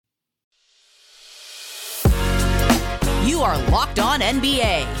are Locked On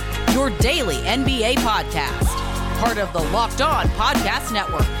NBA, your daily NBA podcast. Part of the Locked On Podcast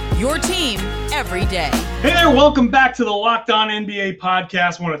Network, your team every day. Hey there, welcome back to the Locked On NBA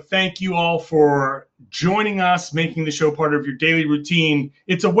podcast. I want to thank you all for joining us, making the show part of your daily routine.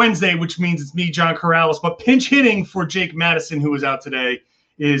 It's a Wednesday, which means it's me, John Corrales, but pinch hitting for Jake Madison, who is out today,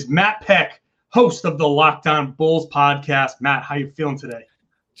 is Matt Peck, host of the Locked On Bulls podcast. Matt, how you feeling today?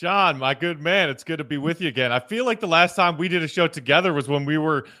 John, my good man, it's good to be with you again. I feel like the last time we did a show together was when we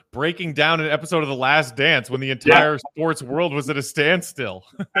were breaking down an episode of The Last Dance when the entire sports world was at a standstill.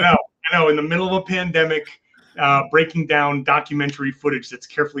 I know. In the middle of a pandemic, breaking down documentary footage that's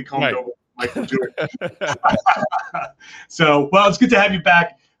carefully combed over Michael Jordan. So, well, it's good to have you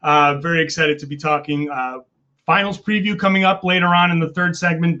back. Very excited to be talking. Finals preview coming up later on in the third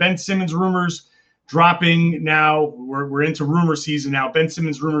segment. Ben Simmons rumors dropping now. We're into rumor season now. Ben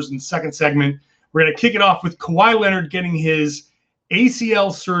Simmons rumors in the second segment. We're going to kick it off with Kawhi Leonard getting his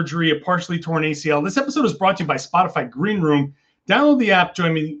ACL surgery, a partially torn ACL. This episode is brought to you by Spotify Green Room. Download the app.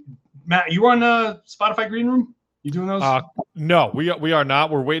 Join me. Matt, you on Spotify Green Room? You doing those? No, we are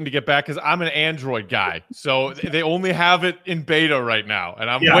not. We're waiting to get back because I'm an Android guy. So they only have it in beta right now, and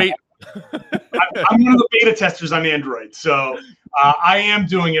I'm waiting. I'm one of the beta testers on Android, so I am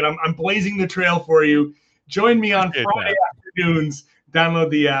doing it. I'm blazing the trail for you. Join me on Friday afternoons. Download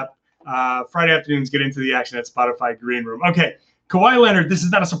the app. Friday afternoons, get into the action at Spotify Green Room. Okay, Kawhi Leonard, this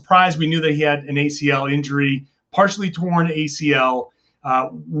is not a surprise. We knew that he had an ACL injury, partially torn ACL.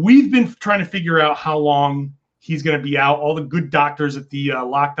 We've been trying to figure out how long he's going to be out. All the good doctors at the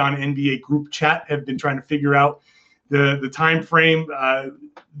Locked On NBA group chat have been trying to figure out the time frame.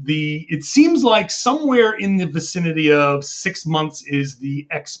 It seems like somewhere in the vicinity of 6 months is the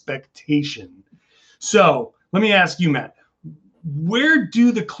expectation. So let me ask you, Matt, where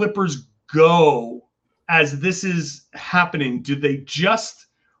do the Clippers go as this is happening? Do they just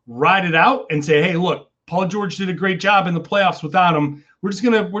ride it out and say, hey, look, Paul George did a great job in the playoffs without him. We're just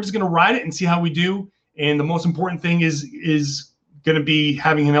gonna ride it and see how we do. And the most important thing is going to be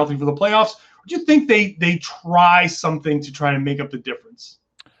having him healthy for the playoffs. Do you think they try something to try to make up the difference?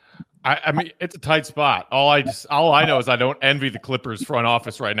 I mean, it's a tight spot. All I know is I don't envy the Clippers front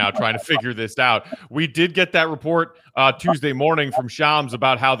office right now trying to figure this out. We did get that report Tuesday morning from Shams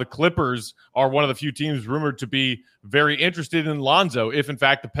about how the Clippers are one of the few teams rumored to be very interested in Lonzo if, in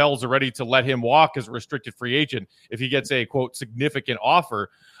fact, the Pels are ready to let him walk as a restricted free agent if he gets a, quote, significant offer.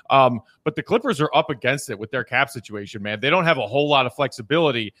 But the Clippers are up against it with their cap situation, man. They don't have a whole lot of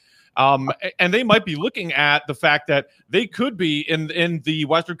flexibility. And they might be looking at the fact that they could be in the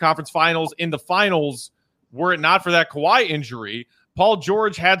Western Conference Finals, in the finals, were it not for that Kawhi injury. Paul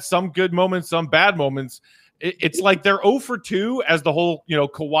George had some good moments, some bad moments. It's like they're 0 for 2 as the whole,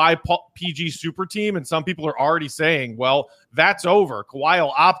 Kawhi PG super team. And some people are already saying, well, that's over. Kawhi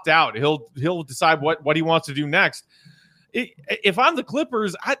will opt out. He'll decide what he wants to do next. If I'm the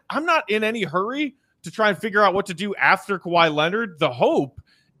Clippers, I'm not in any hurry to try and figure out what to do after Kawhi Leonard. The hope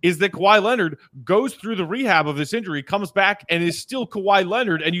is that Kawhi Leonard goes through the rehab of this injury, comes back, and is still Kawhi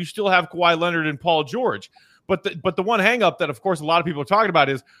Leonard, and you still have Kawhi Leonard and Paul George. But the one hang-up that, of course, a lot of people are talking about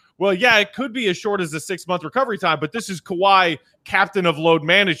is, well, yeah, it could be as short as a 6-month recovery time, but this is Kawhi, captain of load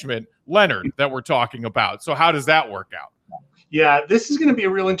management, Leonard, that we're talking about. So how does that work out? Yeah, this is going to be a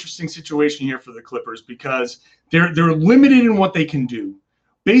real interesting situation here for the Clippers because they're limited in what they can do.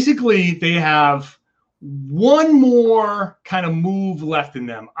 Basically, they have one more kind of move left in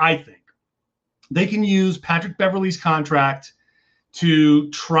them, I think. They can use Patrick Beverley's contract to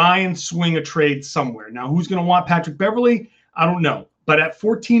try and swing a trade somewhere. Now, who's going to want Patrick Beverley? I don't know. But at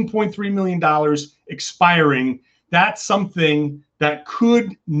 $14.3 million expiring, that's something that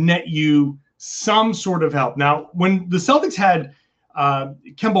could net you some sort of help. Now, when the Celtics had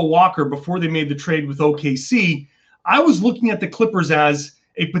Kemba Walker before they made the trade with OKC, I was looking at the Clippers as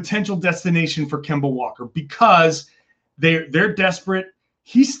a potential destination for Kemba Walker because they're desperate.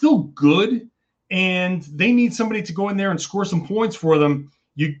 He's still good, and they need somebody to go in there and score some points for them.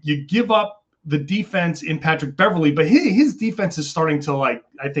 You give up the defense in Patrick Beverley, but his defense is starting to, I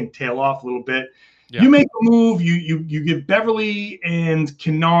think, tail off a little bit. Yeah. You make a move, you give Beverley and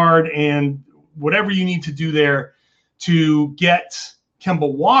Kennard and whatever you need to do there to get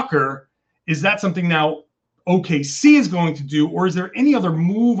Kemba Walker. Is that something now OKC is going to do, or is there any other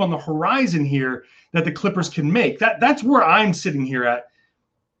move on the horizon here that the Clippers can make? That's where I'm sitting here at.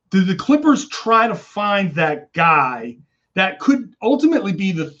 Do the Clippers try to find that guy that could ultimately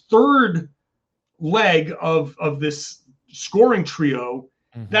be the third leg of this scoring trio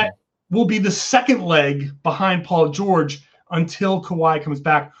that will be the second leg behind Paul George until Kawhi comes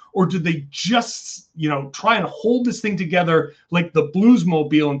back? or do they just, try and hold this thing together like the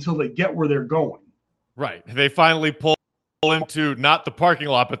Bluesmobile until they get where they're going? Right. They finally pull into not the parking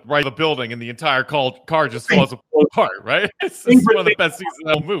lot, but right the building, and the entire car just falls apart, right? It's one of the best scenes in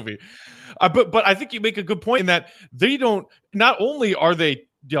the whole movie. But I think you make a good point in that they don't, not only are they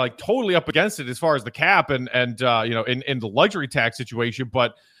like totally up against it as far as the cap and in the luxury tax situation,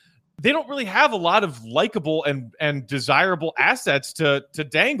 but they don't really have a lot of likable and desirable assets to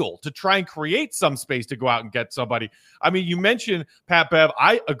dangle to try and create some space to go out and get somebody. I mean, you mentioned Pat Bev.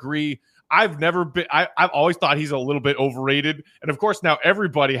 I agree. I've always thought he's a little bit overrated. And of course, now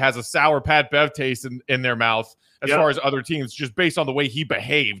everybody has a sour Pat Bev taste in their mouth as far as other teams, just based on the way he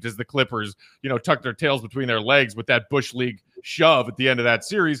behaved as the Clippers, tucked their tails between their legs with that Bush League shove at the end of that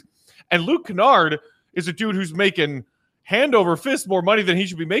series. And Luke Kennard is a dude who's making hand over fist more money than he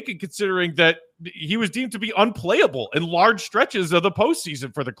should be making, considering that he was deemed to be unplayable in large stretches of the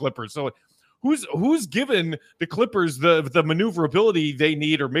postseason for the Clippers. So who's given the Clippers the maneuverability they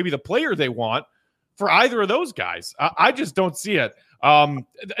need, or maybe the player they want for either of those guys? I just don't see it.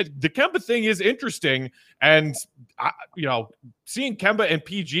 The Kemba thing is interesting, and seeing Kemba and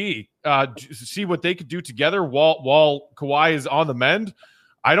PG see what they could do together while Kawhi is on the mend,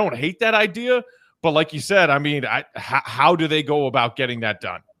 I don't hate that idea. But like you said, I mean, how do they go about getting that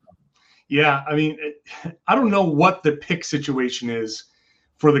done? Yeah, I mean, I don't know what the pick situation is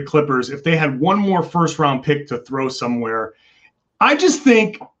for the Clippers. If they had one more first-round pick to throw somewhere, I just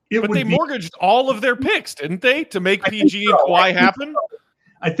think But they mortgaged all of their picks, didn't they, to make PG and Kawhi happen?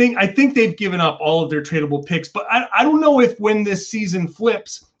 I think they've given up all of their tradable picks. But I don't know if when this season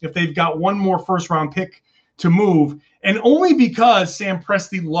flips, if they've got one more first-round pick to move. And only because Sam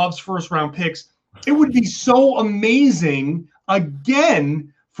Presti loves first-round picks, it would be so amazing,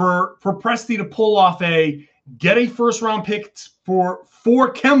 again, for Presti to pull off get a first-round pick for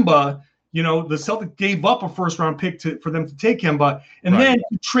Kemba. The Celtics gave up a first-round pick for them to take Kemba, and then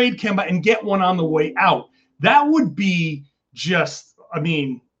to trade Kemba and get one on the way out. That would be just,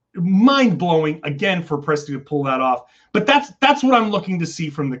 mind-blowing, again, for Presti to pull that off. But that's what I'm looking to see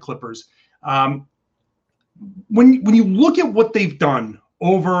from the Clippers. When you look at what they've done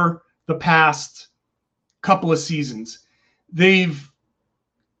over the past couple of seasons, they've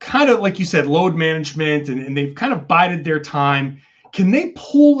kind of, like you said, load management, and they've kind of bided their time. Can they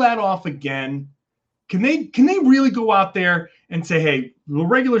pull that off again? Can they really go out there and say, hey, the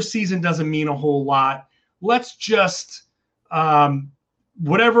regular season doesn't mean a whole lot. Let's just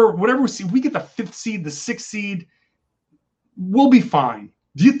whatever we see, we get the 5th seed, the 6th seed, we'll be fine.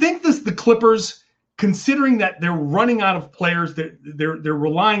 Do you think the Clippers, considering that they're running out of players, they're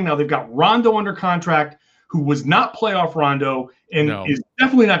relying now, they've got Rondo under contract, who was not playoff Rondo and is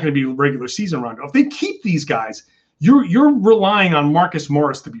definitely not going to be regular season Rondo. If they keep these guys, you're relying on Marcus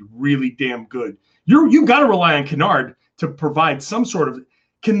Morris to be really damn good. You've got to rely on Kennard to provide some sort of.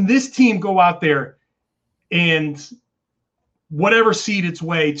 Can this team go out there and whatever seed its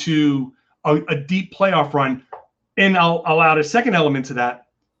way to a deep playoff run? And I'll add a second element to that.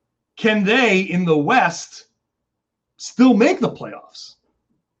 Can they in the West still make the playoffs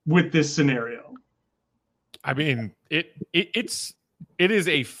with this scenario? I mean, it is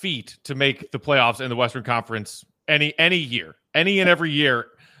a feat to make the playoffs in the Western Conference any year, any and every year.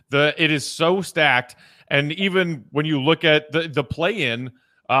 It is so stacked, and even when you look at the play-in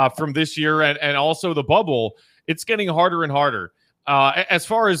from this year and also the bubble, it's getting harder and harder. As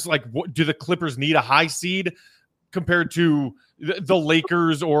far as do the Clippers need a high seed compared to the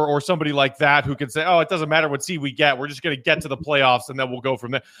Lakers or somebody like that who can say, oh, it doesn't matter what seed we get, we're just going to get to the playoffs and then we'll go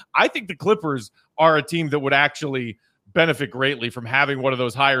from there. I think the Clippers are a team that would actually benefit greatly from having one of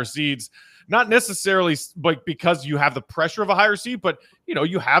those higher seeds, not necessarily because you have the pressure of a higher seed, but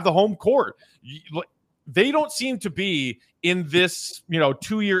you have the home court. They don't seem to be in this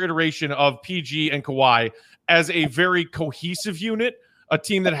 2-year iteration of PG and Kawhi as a very cohesive unit, a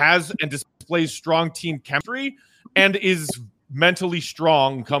team that has and displays strong team chemistry and is mentally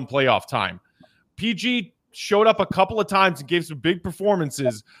strong come playoff time. PG showed up a couple of times and gave some big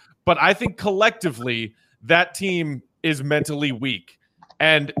performances, but I think collectively that team is mentally weak.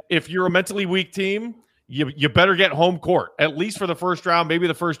 And if you're a mentally weak team, you better get home court, at least for the first round, maybe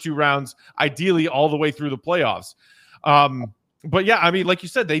the first 2 rounds, ideally all the way through the playoffs. But yeah, like you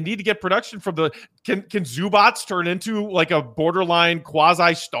said, they need to get production from can Zubats turn into a borderline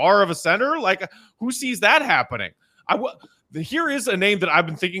quasi star of a center? Who sees that happening? Here is a name that I've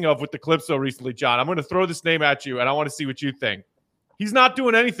been thinking of with the Clips though recently, John. I'm going to throw this name at you, and I want to see what you think. He's not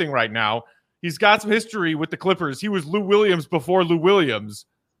doing anything right now. He's got some history with the Clippers. He was Lou Williams before Lou Williams.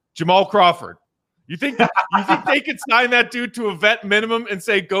 Jamal Crawford. You think they could sign that dude to a vet minimum and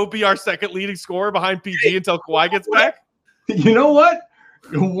say, go be our second leading scorer behind PG until Kawhi gets back? You know what?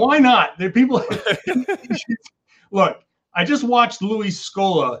 Why not? There are people. Look, I just watched Luis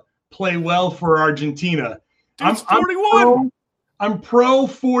Scola play well for Argentina. Dude's 41. I'm pro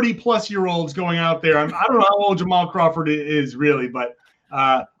 40-plus-year-olds going out there. I don't know how old Jamal Crawford is really, but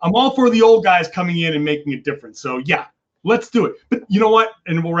I'm all for the old guys coming in and making a difference. So, yeah, let's do it. But you know what?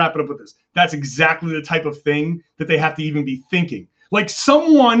 And we'll wrap it up with this. That's exactly the type of thing that they have to even be thinking. Like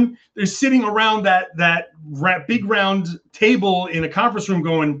someone is sitting around that big round table in a conference room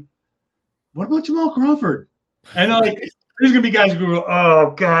going, what about Jamal Crawford? And like, there's going to be guys who go,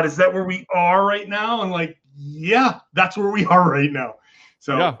 oh, God, is that where we are right now? And like, yeah, that's where we are right now.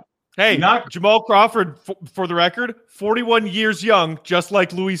 So, yeah. Hey, Jamal Crawford, for the record, 41 years young, just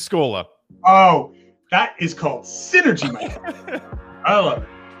like Luis Scola. Oh, that is called synergy, man. I love it.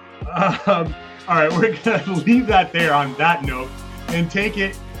 All right, we're going to leave that there on that note and take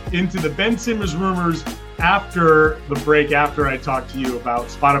it into the Ben Simmons rumors after the break, after I talk to you about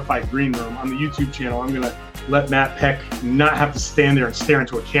Spotify Green Room on the YouTube channel. I'm going to let Matt Peck not have to stand there and stare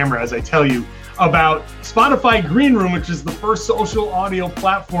into a camera as I tell you about Spotify Green Room, which is the first social audio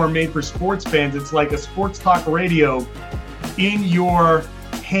platform made for sports fans. It's like a sports talk radio in your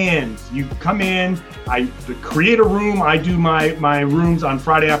hands. You come in, I create a room. I do my rooms on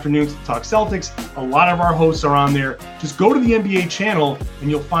Friday afternoons to talk Celtics. A lot of our hosts are on there. Just go to the NBA channel and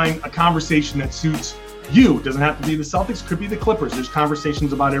you'll find a conversation that suits you. It doesn't have to be the Celtics, could be the Clippers. There's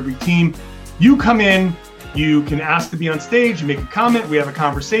conversations about every team. You come in, you can ask to be on stage, you make a comment, we have a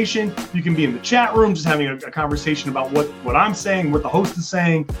conversation. You can be in the chat room just having a conversation about what I'm saying, what the host is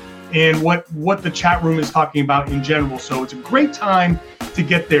saying, and what the chat room is talking about in general. So it's a great time to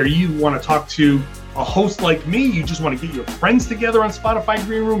get there. You want to talk to a host like me, you just want to get your friends together on Spotify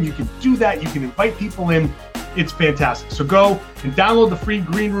Green Room, you can do that. You can invite people in. It's fantastic. So go and download the free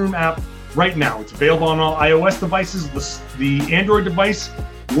Green Room app right now. It's available on all iOS devices. The Android device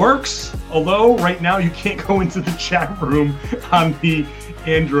works, although right now you can't go into the chat room on the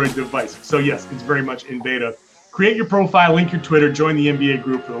Android device. So yes, it's very much in beta. Create your profile, link your Twitter, join the NBA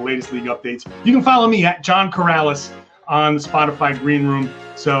group for the latest league updates. You can follow me at John Corrales on the Spotify Green Room.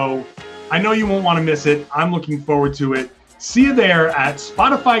 So I know you won't want to miss it. I'm looking forward to it. See you there at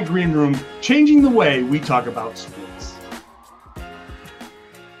Spotify Green Room, changing the way we talk about sports.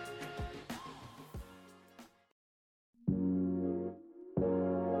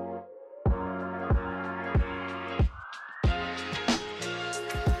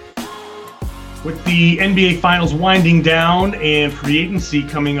 With the NBA Finals winding down and free agency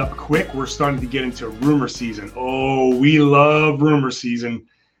coming up quick, we're starting to get into rumor season. Oh, we love rumor season.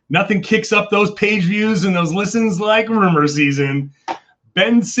 Nothing kicks up those page views and those listens like rumor season.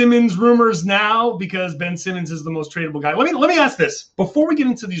 Ben Simmons rumors now, because Ben Simmons is the most tradable guy. Let me ask this before we get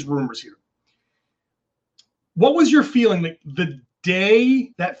into these rumors here. What was your feeling the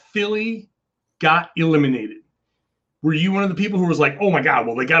day that Philly got eliminated? Were you one of the people who was like, "Oh my God,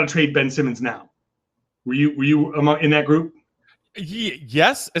 well they got to trade Ben Simmons now"? Were you in that group?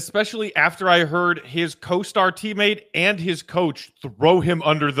 Yes, especially after I heard his co-star teammate and his coach throw him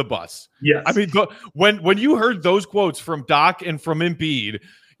under the bus. Yes. I mean, when you heard those quotes from Doc and from Embiid,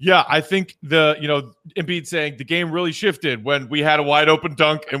 yeah, I think Embiid saying the game really shifted when we had a wide open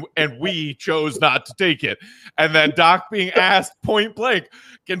dunk and we chose not to take it. And then Doc being asked point blank,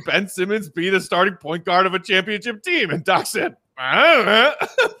 can Ben Simmons be the starting point guard of a championship team? And Doc said, I don't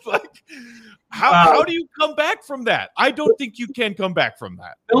know. How do you come back from that? I don't think you can come back from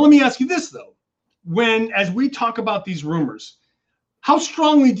that. Now, let me ask you this, though. As we talk about these rumors, how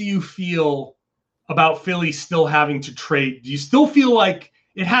strongly do you feel about Philly still having to trade? Do you still feel like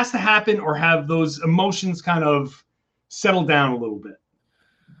it has to happen, or have those emotions kind of settled down a little bit?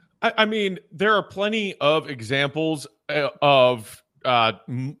 I mean, there are plenty of examples of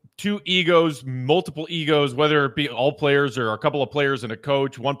two egos, multiple egos, whether it be all players or a couple of players and a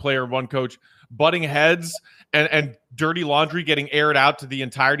coach, one player, one coach, butting heads and dirty laundry getting aired out to the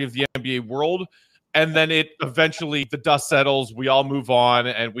entirety of the NBA world. And then it eventually, the dust settles, we all move on,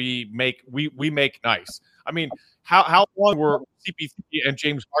 and we make nice. I mean, how long were CP3 and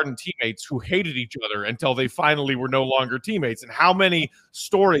James Harden teammates who hated each other until they finally were no longer teammates? And how many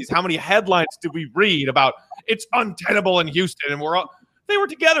stories, how many headlines did we read about it's untenable in Houston, and they were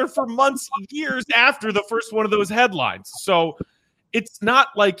together for months, years after the first one of those headlines. So it's not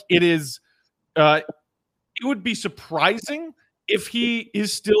like it is. It would be surprising if he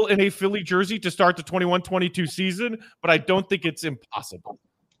is still in a Philly jersey to start the 21-22 season, but I don't think it's impossible.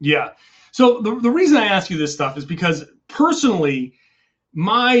 Yeah. So the reason I ask you this stuff is because personally,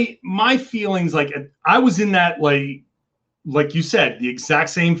 my feelings, like I was in that, like you said, the exact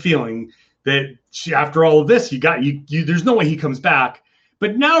same feeling that after all of this, you there's no way he comes back.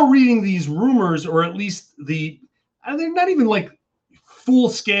 But now reading these rumors, or at least they're not even like full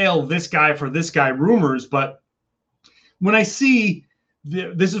scale this guy for this guy rumors, but when I see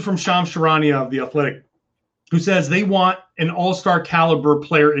this is from Shams Charania of The Athletic, who says they want an all-star caliber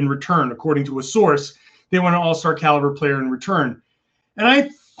player in return. According to a source, they want an all-star caliber player in return. And I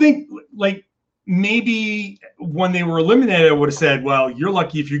think, like, maybe when they were eliminated, I would have said, well, you're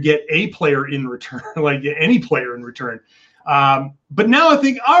lucky if you get a player in return, like any player in return. But now I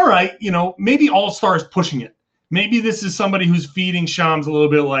think, all right, maybe all-star is pushing it. Maybe this is somebody who's feeding Shams a little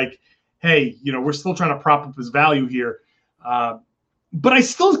bit like, hey, we're still trying to prop up his value here. But I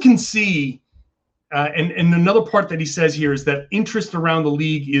still can see, and another part that he says here is that interest around the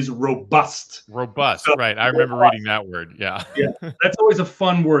league is robust. Robust, so, right. I remember reading that word. Yeah. Yeah. That's always a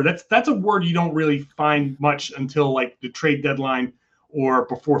fun word. That's a word you don't really find much until like the trade deadline or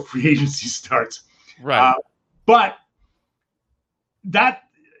before free agency starts. Right. But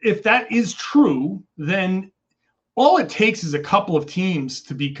if that is true, then all it takes is a couple of teams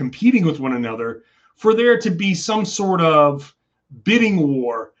to be competing with one another for there to be some sort of bidding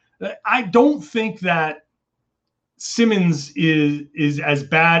war. I don't think that Simmons is as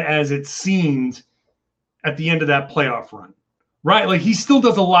bad as it seemed at the end of that playoff run, right? Like, he still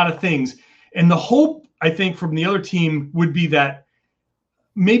does a lot of things. And the hope, I think, from the other team would be that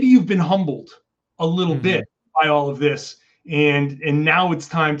maybe you've been humbled a little bit by all of this. And now it's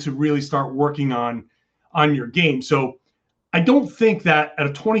time to really start working on your game. So I don't think that at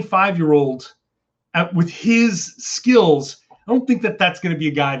a 25-year-old with his skills, I don't think that that's going to be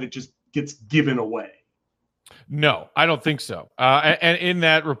a guy that just gets given away. No, I don't think so. And in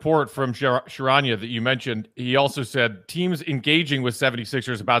that report from Charania that you mentioned, he also said teams engaging with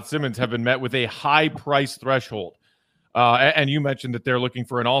 76ers about Simmons have been met with a high price threshold. And you mentioned that they're looking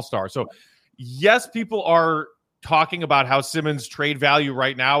for an all-star. So yes, people are talking about how Simmons' trade value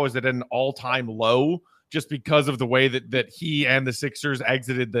right now is at an all-time low just because of the way that he and the Sixers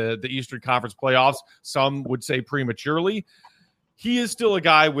exited the Eastern Conference playoffs. Some would say prematurely. He is still a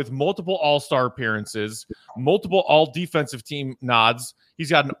guy with multiple all-star appearances, multiple all-defensive team nods. He's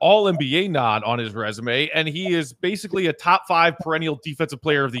got an all-NBA nod on his resume, and he is basically a top 5 perennial defensive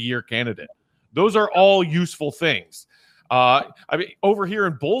player of the year candidate. Those are all useful things. Over here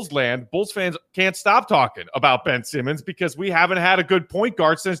in Bulls land, Bulls fans can't stop talking about Ben Simmons because we haven't had a good point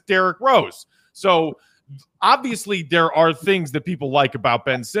guard since Derrick Rose. So obviously there are things that people like about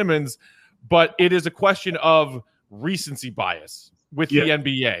Ben Simmons, but it is a question of recency bias with the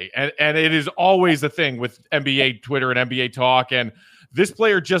NBA. And it is always a thing with NBA Twitter and NBA talk. And this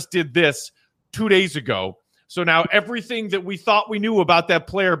player just did this 2 days ago. So now everything that we thought we knew about that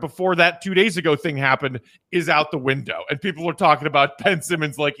player before that 2 days ago thing happened is out the window. And people are talking about Ben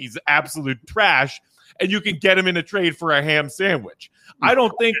Simmons like he's absolute trash, and you can get him in a trade for a ham sandwich. I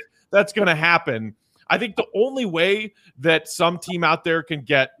don't think that's going to happen. I think the only way that some team out there can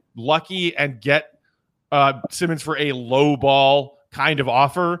get lucky and get Simmons for a low ball kind of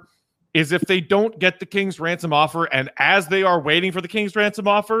offer is if they don't get the Kings ransom offer. And as they are waiting for the Kings ransom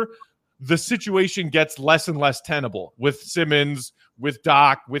offer, the situation gets less and less tenable with Simmons, with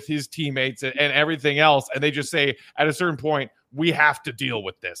Doc, with his teammates and everything else. And they just say at a certain point, we have to deal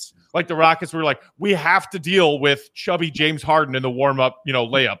with this. Like the Rockets were like, we have to deal with chubby James Harden in the warm-up,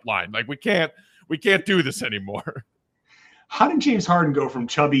 layup line. Like we can't do this anymore. How did James Harden go from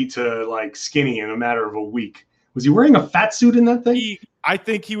chubby to like skinny in a matter of a week? Was he wearing a fat suit in that thing? I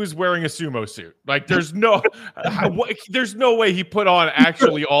think he was wearing a sumo suit. Like there's no way he put on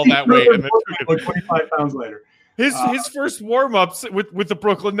actually all that weight. And then like 25 pounds later. His first warm-ups with the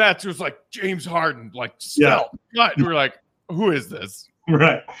Brooklyn Nets, it was like James Harden, like spell. And we're like, who is this?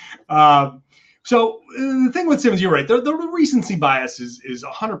 Right. So the thing with Simmons, you're right. The recency bias is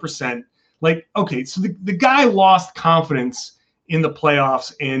 100%. Like, okay, so the guy lost confidence in the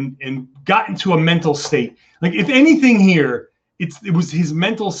playoffs and got into a mental state. Like, if anything here, it was his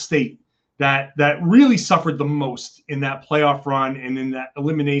mental state that really suffered the most in that playoff run and in that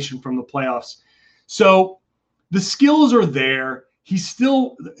elimination from the playoffs. So the skills are there. He's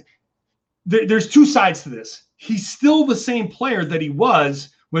still there's two sides to this. He's still the same player that he was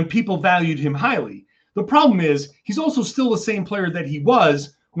when people valued him highly. The problem is he's also still the same player that he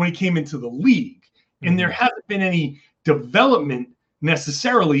was when he came into the league. And there hasn't been any development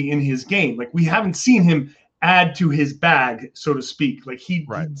necessarily in his game. Like, we haven't seen him add to his bag, so to speak. Like, he's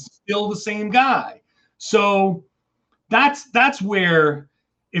still the same guy. So that's where,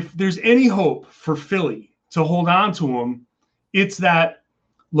 if there's any hope for Philly to hold on to him, it's that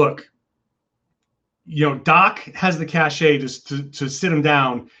look, Doc has the cachet to sit him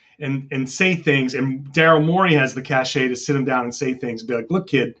down and say things, and Daryl Morey has the cachet to sit him down and say things and be like, look,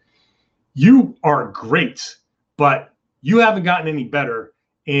 kid, you are great, but you haven't gotten any better,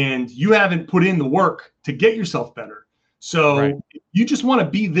 and you haven't put in the work to get yourself better. So if you just want to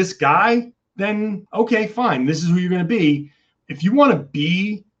be this guy, then okay, fine. This is who you're going to be. If you want to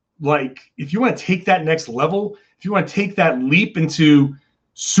be if you want to take that next level, if you want to take that leap into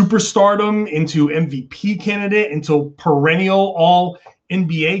superstardom, into MVP candidate, into perennial all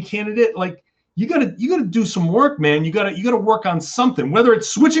NBA candidate, you gotta do some work, man. You gotta work on something, whether it's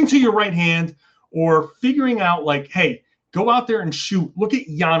switching to your right hand or figuring out hey, go out there and shoot. Look at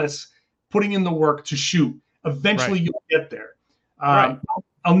Giannis putting in the work to shoot. Eventually you'll get there.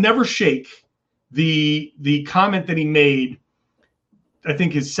 I'll never shake the comment that he made, I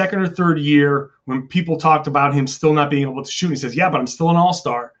think his second or third year, when people talked about him still not being able to shoot. He says, yeah, but I'm still an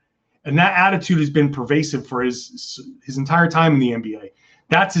all-star. And that attitude has been pervasive for his entire time in the NBA.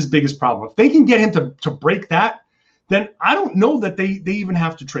 That's his biggest problem. If they can get him to break that, then I don't know that they even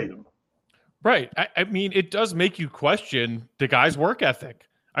have to trade him. Right. I mean, it does make you question the guy's work ethic.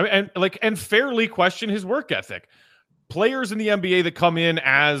 I mean, and fairly question his work ethic. Players in the NBA that come in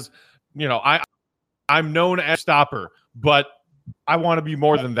as, I'm known as stopper, but I want to be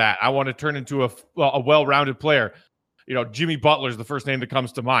more than that. I want to turn into a well-rounded player. Jimmy Butler is the first name that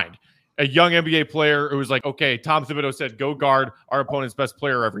comes to mind. A young NBA player who was like, okay, Tom Thibodeau said, go guard our opponent's best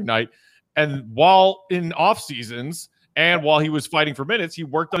player every night. And while in off seasons and while he was fighting for minutes, he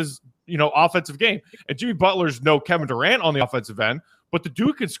worked on his, offensive game. And Jimmy Butler's no Kevin Durant on the offensive end, but the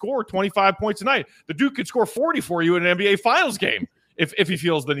dude can score 25 points a night. The dude could score 40 for you in an NBA Finals game if he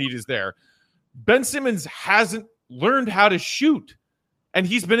feels the need is there. Ben Simmons hasn't learned how to shoot, and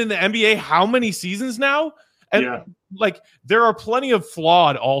he's been in the NBA how many seasons now? And there are plenty of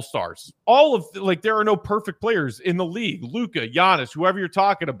flawed all-stars. There are no perfect players in the league. Luka, Giannis, whoever you're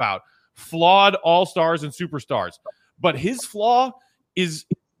talking about, flawed all-stars and superstars. But his flaw is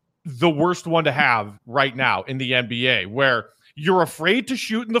the worst one to have right now in the NBA, where you're afraid to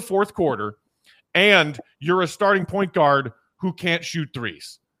shoot in the fourth quarter and you're a starting point guard who can't shoot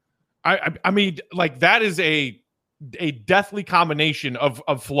threes. I mean, that is a deathly combination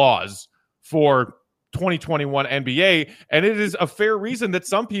of flaws for 2021 NBA. And it is a fair reason that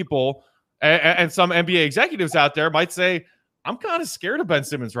some people and some NBA executives out there might say, I'm kind of scared of Ben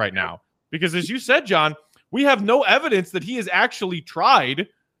Simmons right now. Because as you said, John, we have no evidence that he has actually tried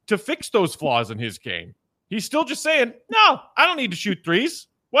to fix those flaws in his game. He's still just saying, no, I don't need to shoot threes.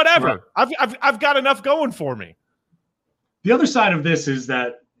 Whatever. Right. I've got enough going for me. The other side of this is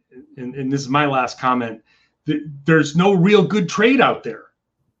that, and this is my last comment, there's no real good trade out there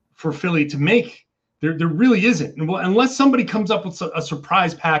for Philly to make. There really isn't. And unless somebody comes up with a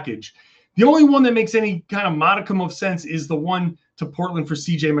surprise package, the only one that makes any kind of modicum of sense is the one to Portland for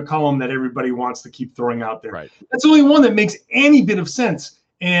CJ McCollum that everybody wants to keep throwing out there. Right. That's the only one that makes any bit of sense.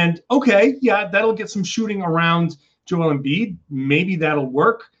 And okay, yeah, that'll get some shooting around Joel Embiid. Maybe that'll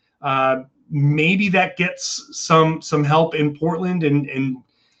work. Maybe that gets some help in Portland and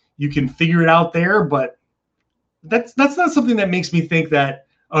you can figure it out there. But that's not something that makes me think that,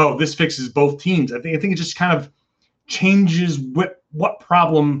 oh, this fixes both teams. I think it just kind of changes what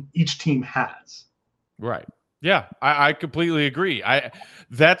problem each team has. Right. Yeah, I completely agree.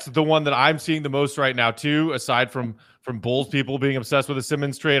 That's the one that I'm seeing the most right now too, aside from Bulls people being obsessed with the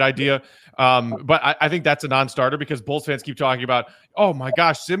Simmons trade idea. But I think that's a non-starter because Bulls fans keep talking about, oh my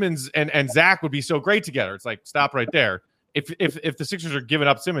gosh, Simmons and Zach would be so great together. It's like, stop right there. If the Sixers are giving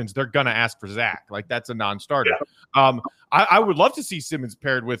up Simmons, they're gonna ask for Zach. That's a non-starter. Yeah. I would love to see Simmons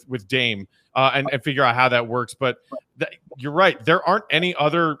paired with Dame and figure out how that works. But you're right. There aren't any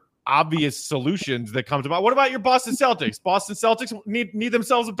other obvious solutions that come to mind. What about your Boston Celtics? Boston Celtics need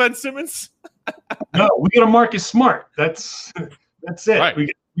themselves a Ben Simmons? No, we got a Marcus Smart. That's it. Right.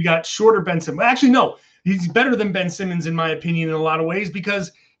 We got shorter Ben Simmons. Actually, no, he's better than Ben Simmons in my opinion in a lot of ways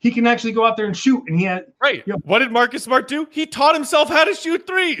because he can actually go out there and shoot. And he had What did Marcus Smart do? He taught himself how to shoot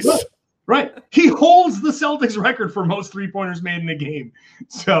threes. Right. He holds the Celtics record for most three-pointers made in a game.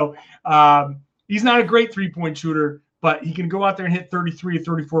 So he's not a great three-point shooter, but he can go out there and hit 33 or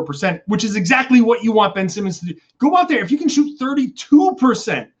 34%, which is exactly what you want Ben Simmons to do. Go out there. If you can shoot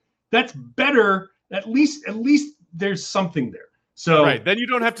 32%, that's better. At least there's something there. So right. Then you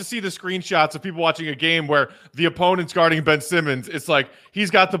don't have to see the screenshots of people watching a game where the opponent's guarding Ben Simmons. It's like he's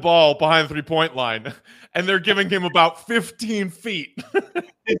got the ball behind the three-point line, and they're giving him about 15 feet.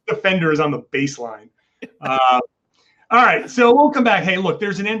 His defender is on the baseline. All right, so we'll come back. Hey, look,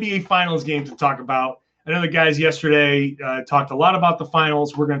 there's an NBA Finals game to talk about. I know the guys yesterday talked a lot about the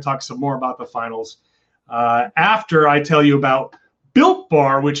finals. We're going to talk some more about the finals after I tell you about Built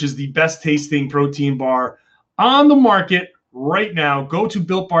Bar, which is the best tasting protein bar on the market right now. Go to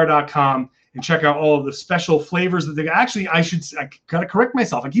BuiltBar.com and check out all of the special flavors that they actually. I got to correct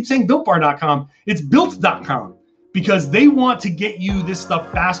myself. I keep saying BuiltBar.com. It's Built.com because they want to get you this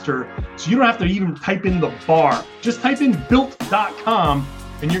stuff faster, so you don't have to even type in the bar. Just type in Built.com,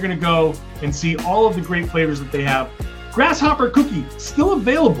 and you're going to go and see all of the great flavors that they have. Grasshopper cookie, still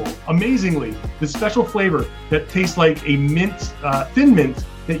available, amazingly. This special flavor that tastes like a mint, thin mint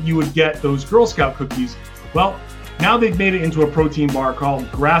that you would get those Girl Scout cookies. Well, now they've made it into a protein bar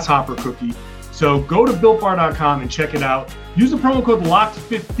called Grasshopper Cookie. So go to BuiltBar.com and check it out. Use the promo code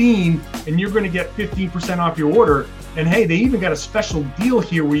LOCKED15 and you're going to get 15% off your order. And hey, they even got a special deal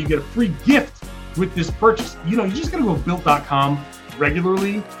here where you get a free gift with this purchase. You just got to go to Built.com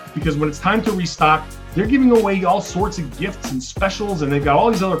regularly because when it's time to restock, they're giving away all sorts of gifts and specials, and they've got all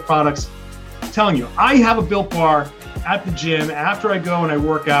these other products. I'm telling you, I have a Built Bar at the gym after I go and I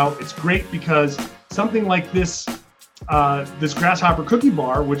work out. It's great because something like this Grasshopper cookie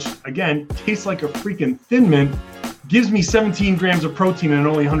bar, which again tastes like a freaking Thin Mint, gives me 17 grams of protein and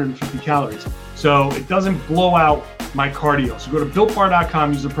only 150 calories. So it doesn't blow out my cardio. So go to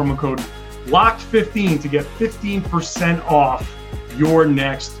BuiltBar.com, use the promo code LOCKED15 to get 15% off your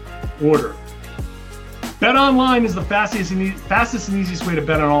next order. BetOnline is the fastest and easiest way to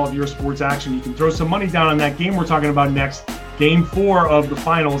bet on all of your sports action. You can throw some money down on that game we're talking about next, Game 4 of the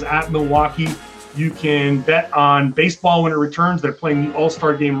finals at Milwaukee. You can bet on baseball when it returns. They're playing the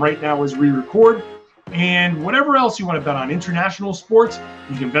All-Star game right now as we record. And whatever else you want to bet on, international sports,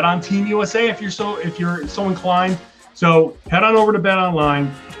 you can bet on Team USA if you're so inclined. So head on over to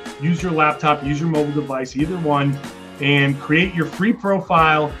BetOnline, use your laptop, use your mobile device, either one, and create your free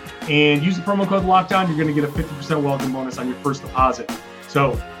profile and use the promo code LOCKEDON. You're going to get a 50% welcome bonus on your first deposit.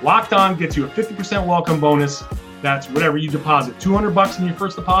 So Locked On gets you a 50% welcome bonus. That's whatever you deposit. $200 in your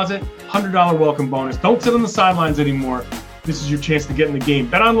first deposit, $100 welcome bonus. Don't sit on the sidelines anymore. This is your chance to get in the game.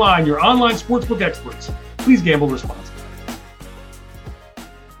 BetOnline, your online sportsbook experts. Please gamble responsibly.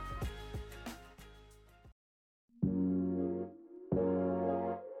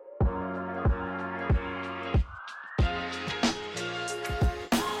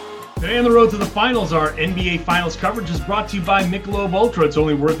 Today on the road to the finals, our NBA Finals coverage is brought to you by Michelob Ultra. It's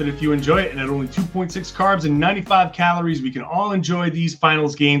only worth it if you enjoy it, and at only 2.6 carbs and 95 calories, we can all enjoy these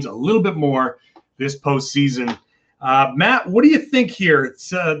finals games a little bit more this postseason. Matt, what do you think here?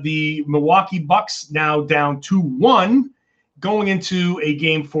 It's the Milwaukee Bucks now down 2-1 going into a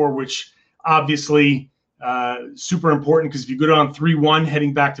Game 4, which obviously super important because if you go down 3-1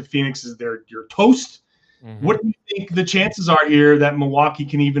 heading back to Phoenix, you're toast. Mm-hmm. What do you think the chances are here that Milwaukee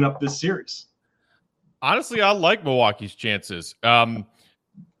can even up this series? Honestly, I like Milwaukee's chances.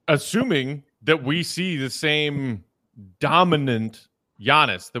 Assuming that we see the same dominant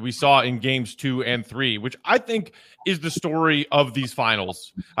Giannis that we saw in games 2 and 3, which I think is the story of these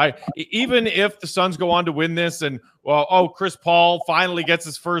finals. Even if the Suns go on to win this and, Chris Paul finally gets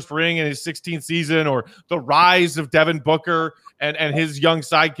his first ring in his 16th season, or the rise of Devin Booker and his young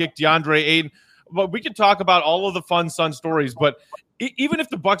sidekick, DeAndre Ayton. But we can talk about all of the fun Sun stories, but even if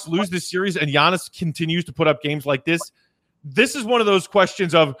the Bucks lose this series and Giannis continues to put up games like this is one of those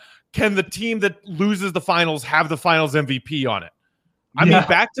questions of, can the team that loses the finals have the finals MVP on it? I mean,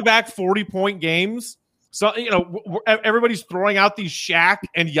 back-to-back 40-point games. So, everybody's throwing out these Shaq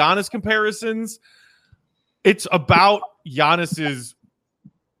and Giannis comparisons. It's about Giannis's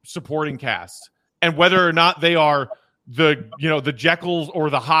supporting cast and whether or not they are the Jekylls or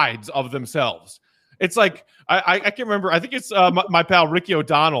the Hydes of themselves. It's like, I can't remember. I think it's my pal Ricky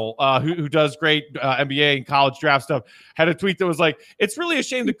O'Donnell, who does great NBA and college draft stuff, had a tweet that was like, it's really a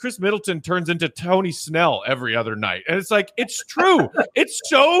shame that Chris Middleton turns into Tony Snell every other night. And it's like, it's true. It's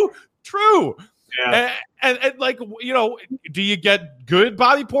so true. Yeah. And like, do you get good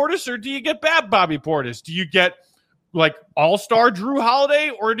Bobby Portis or do you get bad Bobby Portis? Do you get like all-star Drew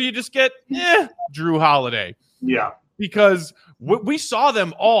Holiday or do you just get Drew Holiday? Yeah. Because we saw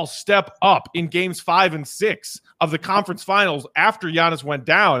them all step up in games 5 and 6 of the conference finals after Giannis went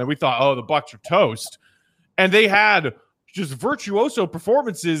down, and we thought, the Bucks are toast. And they had just virtuoso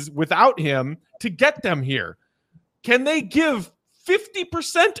performances without him to get them here. Can they give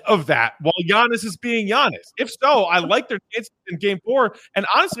 50% of that while Giannis is being Giannis? If so, I like their chances in Game 4, and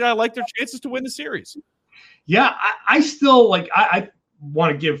honestly, I like their chances to win the series. Yeah, I still I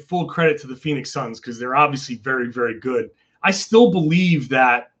want to give full credit to the Phoenix Suns because they're obviously very, very good. I still believe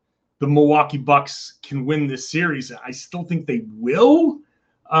that the Milwaukee Bucks can win this series. I still think they will.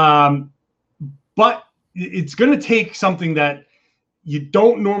 But it's going to take something that you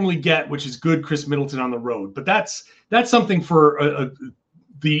don't normally get, which is good Chris Middleton on the road. But that's something for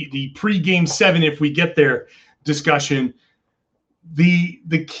the pre-game 7, if we get there, discussion.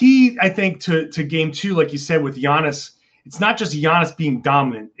 The key, I think, to game 2, like you said, with Giannis, it's not just Giannis being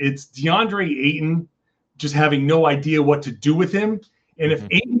dominant. It's DeAndre Ayton just having no idea what to do with him. And if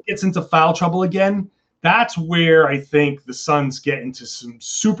Ayton gets into foul trouble again, that's where I think the Suns get into some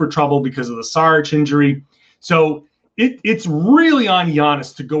super trouble because of the Saric injury. So it's really on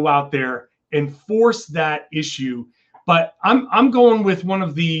Giannis to go out there and force that issue. But I'm going with one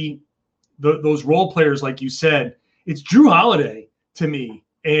of those role players, like you said. It's Drew Holiday to me.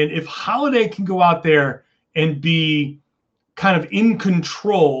 And if Holiday can go out there and be kind of in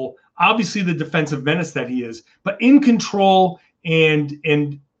control, obviously the defensive menace that he is, but in control and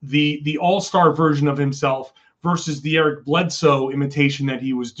the all-star version of himself versus the Eric Bledsoe imitation that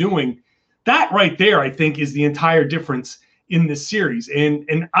he was doing, that right there, I think, is the entire difference in this series.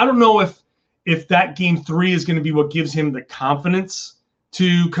 And I don't know if that game 3 is going to be what gives him the confidence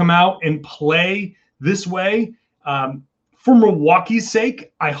to come out and play this way. For Milwaukee's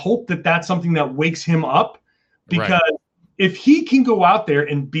sake, I hope that that's something that wakes him up, because if he can go out there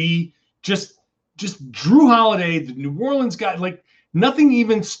and be just Drew Holiday, the New Orleans guy, like nothing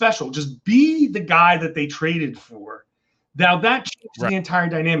even special, just be the guy that they traded for. Now that changes the entire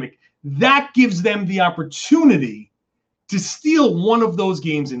dynamic. That gives them the opportunity to steal one of those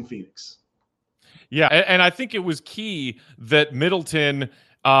games in Phoenix. Yeah, and I think it was key that Middleton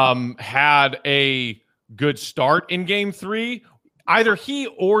had a good start in game 3. Either he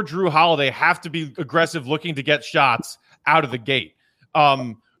or Drew Holiday have to be aggressive, looking to get shots out of the gate.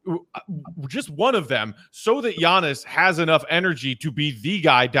 Just one of them, so that Giannis has enough energy to be the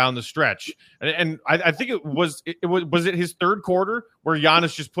guy down the stretch. And I think it was his third quarter where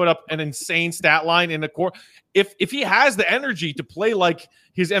Giannis just put up an insane stat line in the court. If he has the energy to play like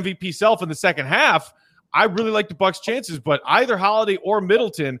his MVP self in the second half, I really like the Bucks' chances. But either Holiday or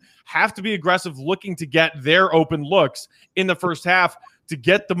Middleton have to be aggressive, looking to get their open looks in the first half, to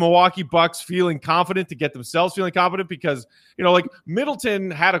get the Milwaukee Bucks feeling confident, to get themselves feeling confident, because, like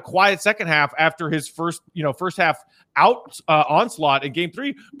Middleton had a quiet second half after his first half onslaught in game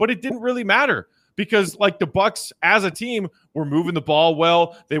 3, but it didn't really matter because like the Bucks as a team were moving the ball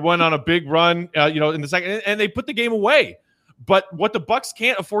well. They went on a big run, in the second, and they put the game away. But what the Bucks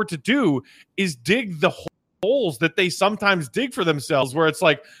can't afford to do is dig the holes that they sometimes dig for themselves, where it's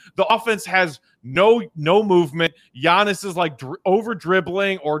like the offense has no movement. Giannis is like over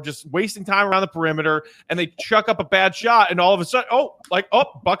dribbling or just wasting time around the perimeter, and they chuck up a bad shot, and all of a sudden,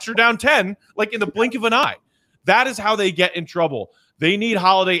 Bucks are down 10, like in the blink of an eye. That is how they get in trouble. They need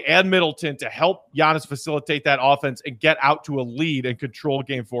Holiday and Middleton to help Giannis facilitate that offense and get out to a lead and control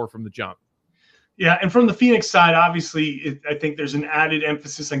game 4 from the jump. Yeah, and from the Phoenix side, obviously, I think there's an added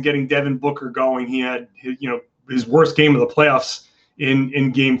emphasis on getting Devin Booker going. He had, his worst game of the playoffs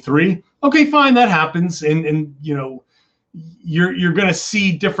in game 3. Okay, fine, that happens, and you're going to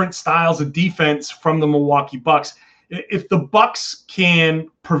see different styles of defense from the Milwaukee Bucks. If the Bucks can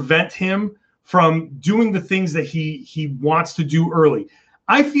prevent him from doing the things that he wants to do early,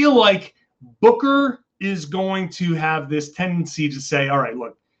 I feel like Booker is going to have this tendency to say, all right,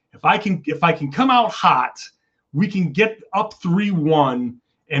 look, if I can come out hot, we can get up 3-1,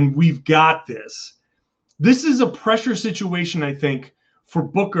 and we've got this. This is a pressure situation, I think, for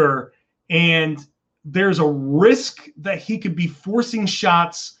Booker, and there's a risk that he could be forcing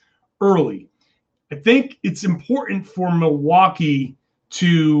shots early. I think it's important for Milwaukee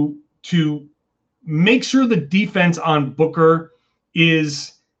to make sure the defense on Booker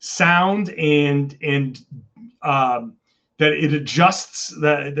is sound and that it adjusts,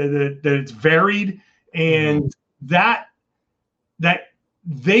 that it's varied, and that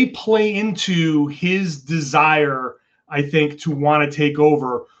they play into his desire, I think, to want to take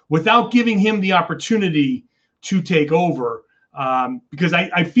over without giving him the opportunity to take over, because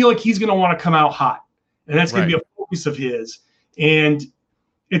I feel like he's going to want to come out hot, and that's going to be a focus of his. And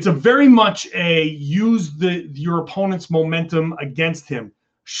it's a very much a use your opponent's momentum against him.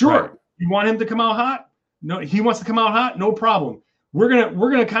 Sure, you want him to come out hot? No, he wants to come out hot. No problem. We're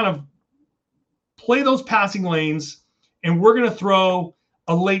gonna kind of play those passing lanes, and we're gonna throw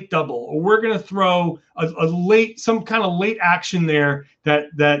a late double, or we're gonna throw some kind of late action there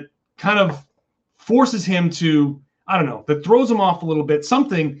that kind of forces him to, I don't know, that throws him off a little bit.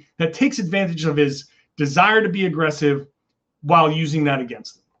 Something that takes advantage of his desire to be aggressive while using that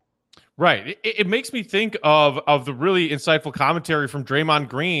against him. Right. It makes me think of the really insightful commentary from Draymond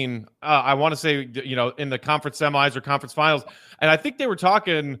Green. I want to say, in the conference semis or conference finals. And I think they were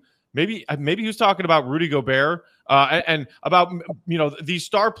talking Maybe he was talking about Rudy Gobert and about, these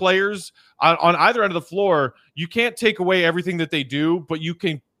star players on either end of the floor. You can't take away everything that they do, but you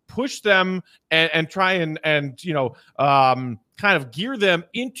can push them and try and kind of gear them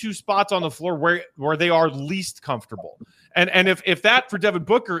into spots on the floor where they are least comfortable. And if that for Devin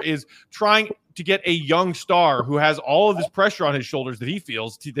Booker is trying to get a young star who has all of this pressure on his shoulders that he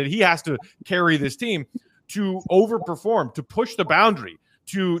feels that he has to carry this team to overperform, to push the boundary,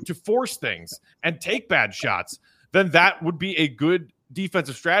 to force things and take bad shots, then that would be a good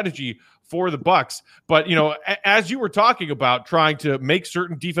defensive strategy for the Bucks. But, as you were talking about trying to make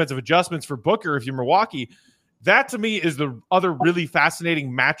certain defensive adjustments for Booker, if you're Milwaukee, that to me is the other really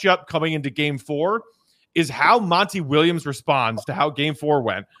fascinating matchup coming into Game 4 is how Monty Williams responds to how Game 4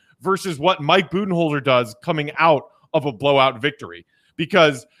 went versus what Mike Budenholzer does coming out of a blowout victory.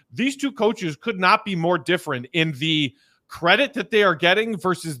 Because these two coaches could not be more different in the credit that they are getting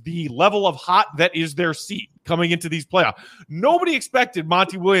versus the level of hot that is their seat coming into these playoffs. Nobody expected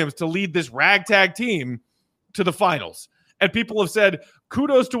Monty Williams to lead this ragtag team to the finals. And people have said,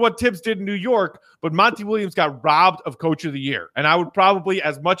 kudos to what Tibbs did in New York, but Monty Williams got robbed of Coach of the Year. And I would probably,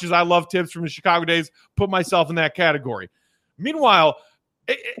 as much as I love Tibbs from the Chicago days, put myself in that category. Meanwhile,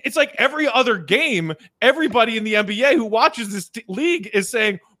 it's like every other game, everybody in the NBA who watches this league is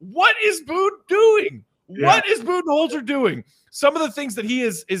saying, what is Boone doing? Yeah. What is Budenholzer doing? Some of the things that he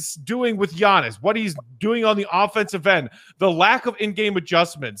is doing with Giannis, what he's doing on the offensive end, the lack of in-game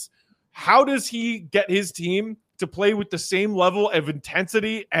adjustments. How does he get his team to play with the same level of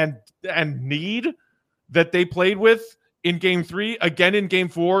intensity and need that they played with in Game 3, again in Game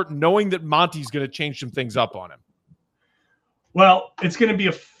 4, knowing that Monty's going to change some things up on him? Well, it's going to be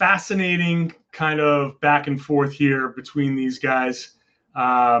a fascinating kind of back and forth here between these guys.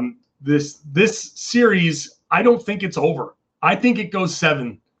 This series, I don't think it's over. I think it goes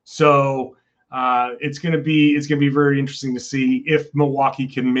 7. So it's going to be very interesting to see if Milwaukee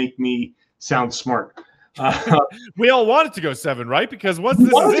can make me sound smart. We all want it to go 7, right? Because once this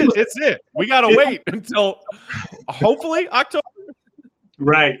is it, it's it. We got to wait until hopefully October.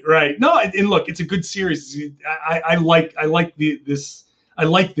 Right. No, and look, it's a good series. I like this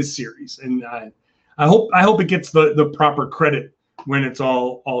series, and I hope it gets the proper credit when it's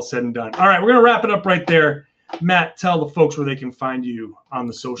all said and done. All right, we're gonna wrap it up right there. Matt, tell the folks where they can find you on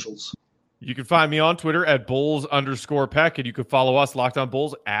the socials. You can find me on Twitter at Bulls_Peck, and you can follow us Locked On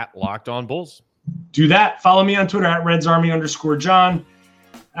Bulls at Locked On Bulls. Do that. Follow me on Twitter at RedsArmy_John.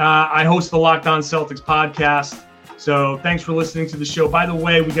 I host the Locked On Celtics podcast. So thanks for listening to the show. By the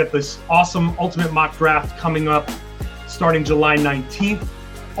way, we got this awesome Ultimate Mock Draft coming up starting July 19th.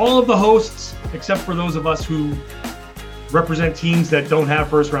 All of the hosts, except for those of us who represent teams that don't have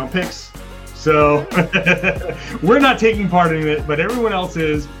first-round picks. So we're not taking part in it, but everyone else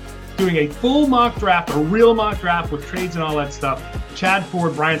is doing a full mock draft, a real mock draft with trades and all that stuff. Chad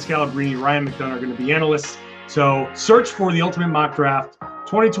Ford, Brian Scalabrine, Ryan McDonough are going to be analysts. So search for the Ultimate Mock Draft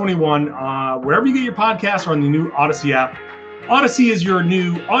 2021, wherever you get your podcasts or on the new Odyssey app. Odyssey is your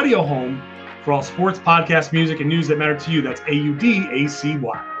new audio home for all sports, podcasts, music, and news that matter to you. That's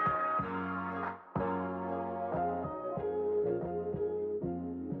AUDACY.